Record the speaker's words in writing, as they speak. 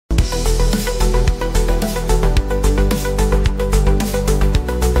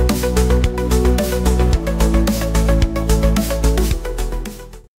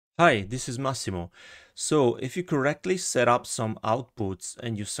Hi, this is Massimo. So, if you correctly set up some outputs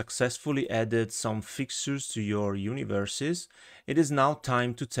and you successfully added some fixtures to your universes, it is now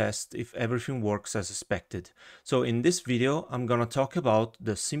time to test if everything works as expected. So, in this video, I'm gonna talk about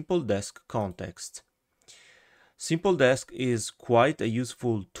the Simple Desk context. Simple Desk is quite a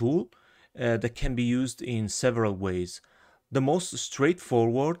useful tool that can be used in several ways. The most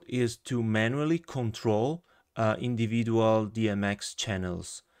straightforward is to manually control individual DMX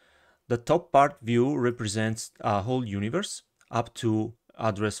channels. The top part view represents a whole universe up to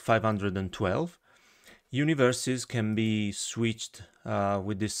address 512. Universes can be switched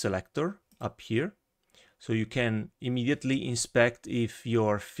with this selector up here. So you can immediately inspect if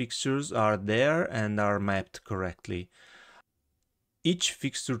your fixtures are there and are mapped correctly. Each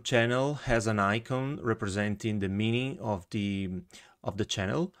fixture channel has an icon representing the meaning of the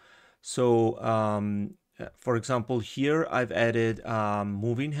channel. So for example, here I've added a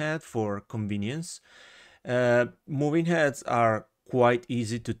moving head for convenience. Moving heads are quite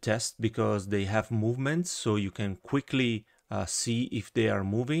easy to test because they have movements, so you can quickly see if they are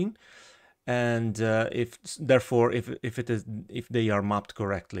moving, and if they are mapped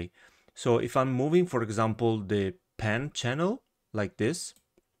correctly. So if I'm moving, for example, the pan channel like this,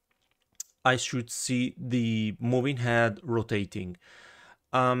 I should see the moving head rotating.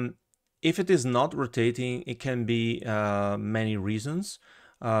 If it is not rotating, it can be many reasons.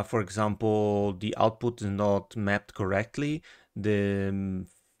 For example, the output is not mapped correctly, the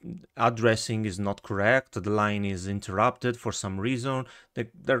addressing is not correct, the line is interrupted for some reason.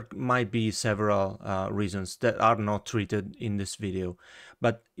 There might be several reasons that are not treated in this video.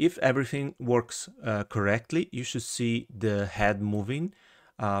 But if everything works correctly, you should see the head moving,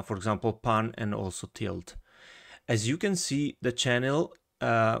 for example, pan and also tilt. As you can see, the channel,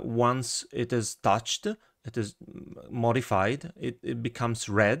 once it is touched, it is modified, it becomes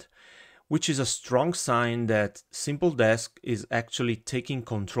red, which is a strong sign that Simple Desk is actually taking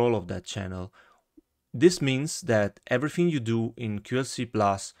control of that channel. This means that everything you do in QLC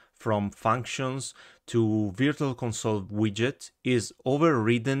Plus, from functions to Virtual Console widget, is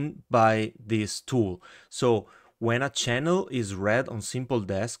overridden by this tool. So when a channel is red on Simple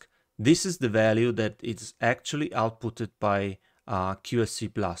Desk, this is the value that is actually outputted by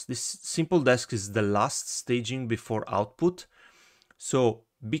QLC Plus. This Simple Desk is the last staging before output. So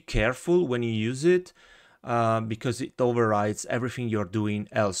be careful when you use it because it overrides everything you're doing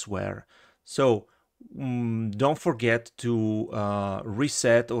elsewhere. So don't forget to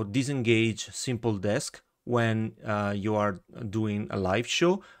reset or disengage Simple Desk when you are doing a live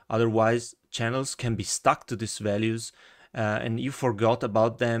show. Otherwise, channels can be stuck to these values and you forgot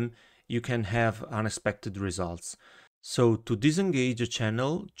about them. You can have unexpected results. So to disengage a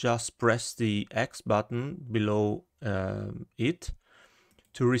channel, just press the X button below it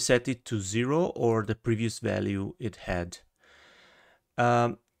to reset it to 0 or the previous value it had.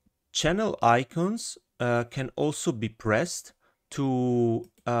 Channel icons can also be pressed to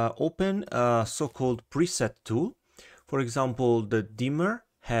open a so-called preset tool. For example, the dimmer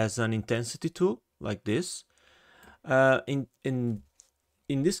has an intensity tool like this.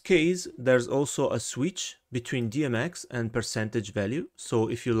 In this case, there's also a switch between DMX and percentage value. So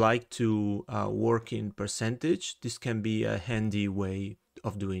if you like to work in percentage, this can be a handy way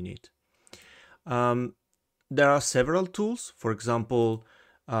of doing it. There are several tools. For example,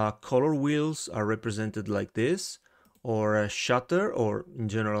 color wheels are represented like this, or a shutter, or in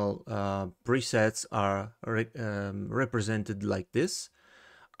general, presets are represented like this.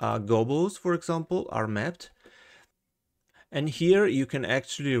 Gobos, for example, are mapped. And here you can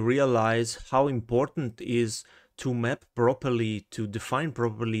actually realize how important it is to map properly, to define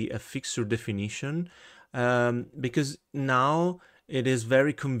properly a fixture definition, because now it is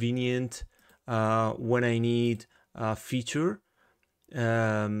very convenient when I need a feature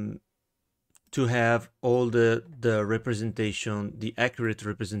to have all the representation, the accurate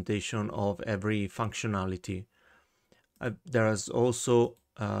representation of every functionality. There is also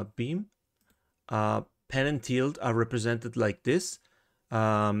beam. Pen and tilt are represented like this.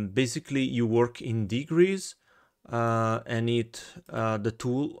 Basically, you work in degrees, and the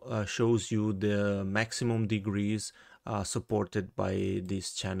tool shows you the maximum degrees supported by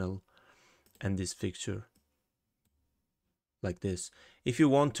this channel and this fixture, like this. If you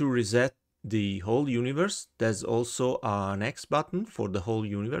want to reset the whole universe, there's also an X button for the whole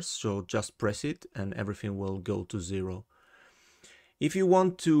universe, so just press it and everything will go to 0. If you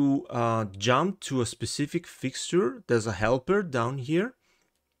want to jump to a specific fixture, there's a helper down here.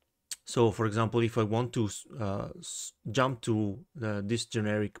 So for example, if I want to jump to this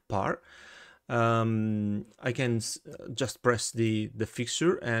generic par, I can just press the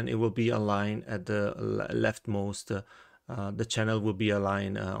fixture and it will be aligned at the leftmost. The channel will be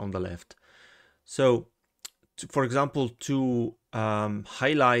aligned on the left. So, for example, to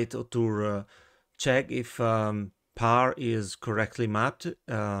highlight or to check if par is correctly mapped,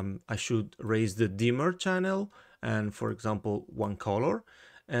 I should raise the dimmer channel and, for example, one color.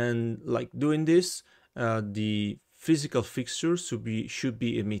 And like doing this, the physical fixture should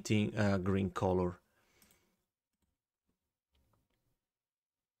be emitting a green color.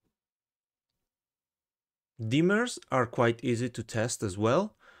 Dimmers are quite easy to test as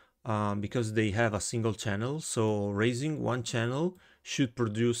well because they have a single channel. So raising one channel should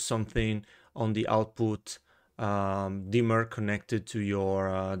produce something on the output dimmer connected to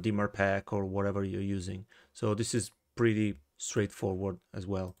your dimmer pack or whatever you're using. So this is pretty straightforward as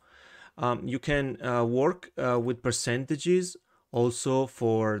well. You can work with percentages also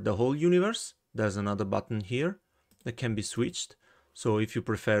for the whole universe. There's another button here that can be switched. So if you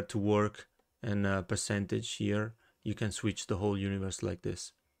prefer to work in a percentage here, you can switch the whole universe like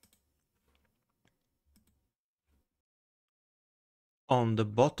this. On the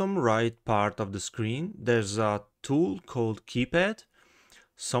bottom right part of the screen, there's a tool called Keypad.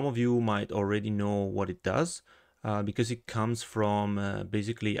 Some of you might already know what it does because it comes from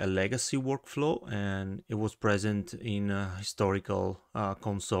basically a legacy workflow and it was present in historical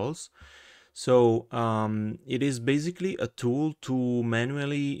consoles. So it is basically a tool to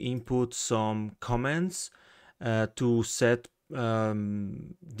manually input some commands to set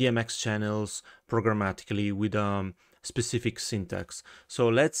DMX channels programmatically with specific syntax. So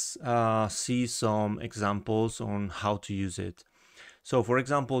let's see some examples on how to use it. So for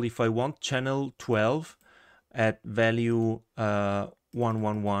example, if I want channel 12 at value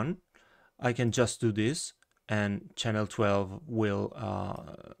 111, I can just do this and channel 12 will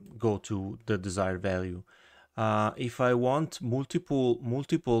go to the desired value. If I want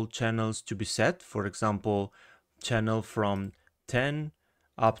multiple channels to be set, for example, channel from 10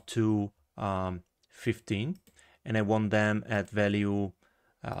 up to 15, and I want them at value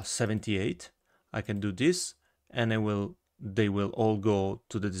 78, I can do this and they will all go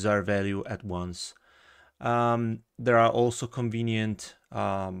to the desired value at once. There are also convenient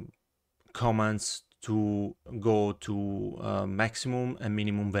commands to go to maximum and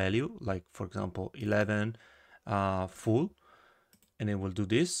minimum value, like for example 11 full, and it will do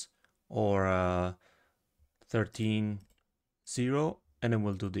this, or 13 0, and it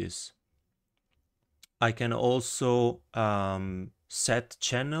will do this. I can also set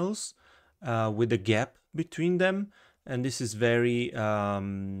channels with a gap between them, and this is very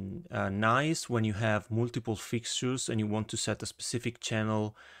nice when you have multiple fixtures and you want to set a specific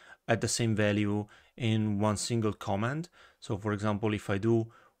channel at the same value in one single command. So for example, if I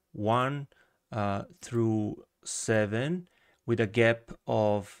do 1 through 7 with a gap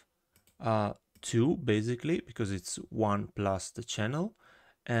of 2 basically, because it's 1 plus the channel,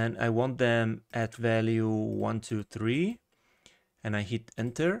 and I want them at value 1 2 3, and I hit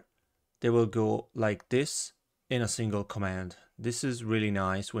enter, they will go like this in a single command. This is really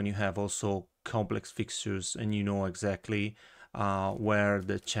nice when you have also complex fixtures and you know exactly where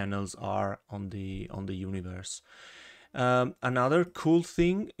the channels are on the universe. Another cool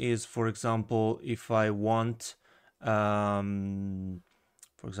thing is, for example, if I want, for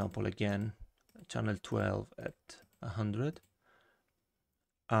example, again, channel 12 at 100.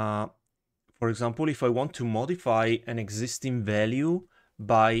 For example, if I want to modify an existing value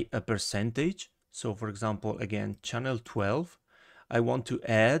by a percentage, so for example, again, channel 12, I want to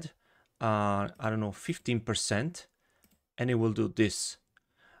add, I don't know, 15%, and it will do this.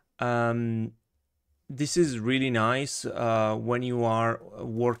 This is really nice when you are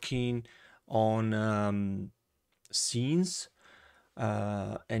working on scenes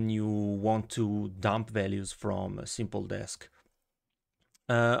and you want to dump values from a simple desk.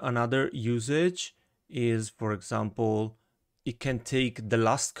 Another usage is, for example, it can take the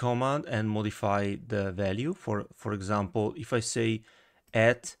last command and modify the value. For example, if I say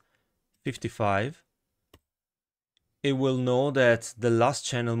at 55, it will know that the last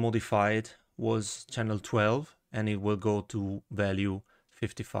channel modified was channel 12 and it will go to value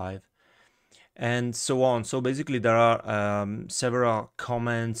 55 and so on. So basically there are several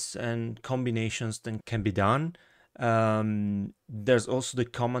commands and combinations that can be done. There's also the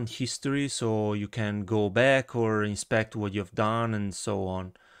command history, so you can go back or inspect what you've done and so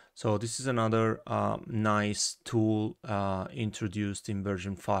on. So this is another nice tool introduced in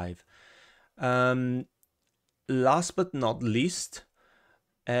version 5. Last but not least,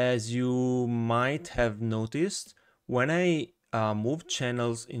 as you might have noticed, when I move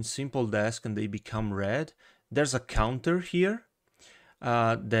channels in Simple Desk and they become red, there's a counter here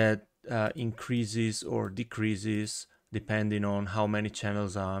that increases or decreases depending on how many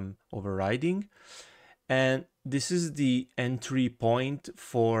channels I'm overriding. And this is the entry point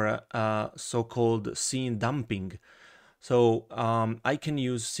for so-called scene dumping. So I can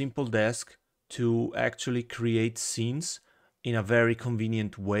use Simple Desk to actually create scenes in a very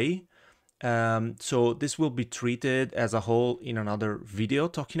convenient way. So this will be treated as a whole in another video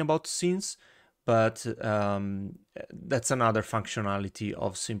talking about scenes, but that's another functionality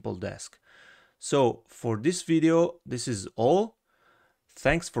of Simple Desk. So for this video, this is all.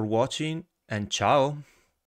 Thanks for watching and ciao!